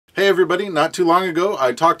Hey everybody, not too long ago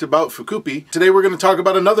I talked about Fukupi. Today we're going to talk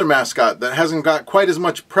about another mascot that hasn't got quite as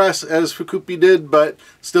much press as Fukupi did, but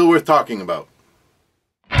still worth talking about.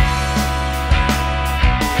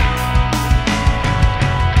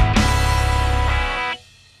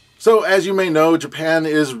 So as you may know, Japan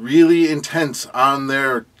is really intense on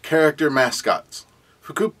their character mascots.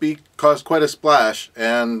 Fukupi caused quite a splash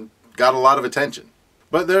and got a lot of attention.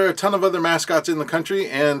 But there are a ton of other mascots in the country,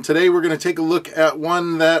 and today we're going to take a look at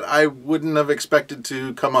one that I wouldn't have expected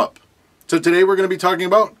to come up. So today we're going to be talking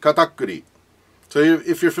about Katakkuri. So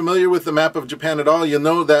if you're familiar with the map of Japan at all, you'll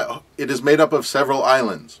know that it is made up of several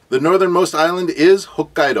islands. The northernmost island is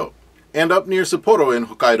Hokkaido. And up near Sapporo in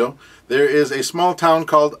Hokkaido, there is a small town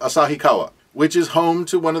called Asahikawa, which is home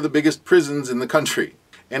to one of the biggest prisons in the country.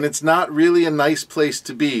 And it's not really a nice place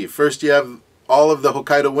to be. First you have all of the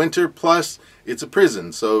Hokkaido winter, plus it's a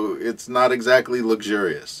prison, so it's not exactly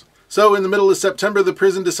luxurious. So in the middle of September, the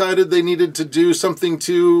prison decided they needed to do something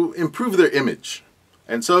to improve their image.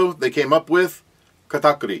 And so they came up with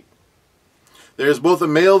Katakkuri. There's both a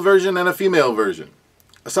male version and a female version.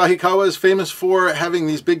 Asahikawa is famous for having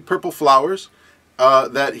these big purple flowers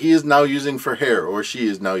that he is now using for hair, or she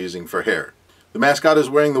is now using for hair. The mascot is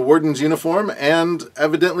wearing the warden's uniform, and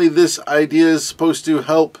evidently this idea is supposed to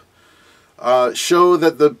help show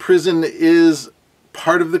that the prison is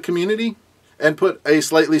part of the community and put a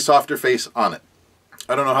slightly softer face on it.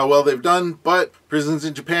 I don't know how well they've done, but prisons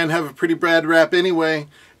in Japan have a pretty bad rap anyway,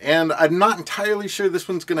 and I'm not entirely sure this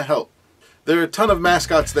one's going to help. There are a ton of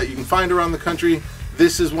mascots that you can find around the country.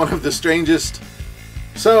 This is one of the strangest.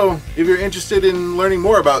 So, if you're interested in learning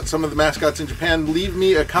more about some of the mascots in Japan, leave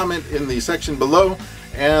me a comment in the section below,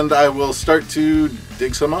 and I will start to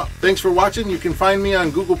dig some up. Thanks for watching. You can find me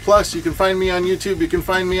on Google+, you can find me on YouTube, you can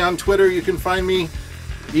find me on Twitter, you can find me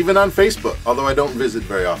even on Facebook, although I don't visit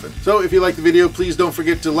very often. So if you like the video, please don't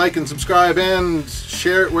forget to like and subscribe and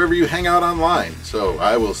share it wherever you hang out online. So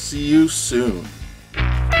I will see you soon.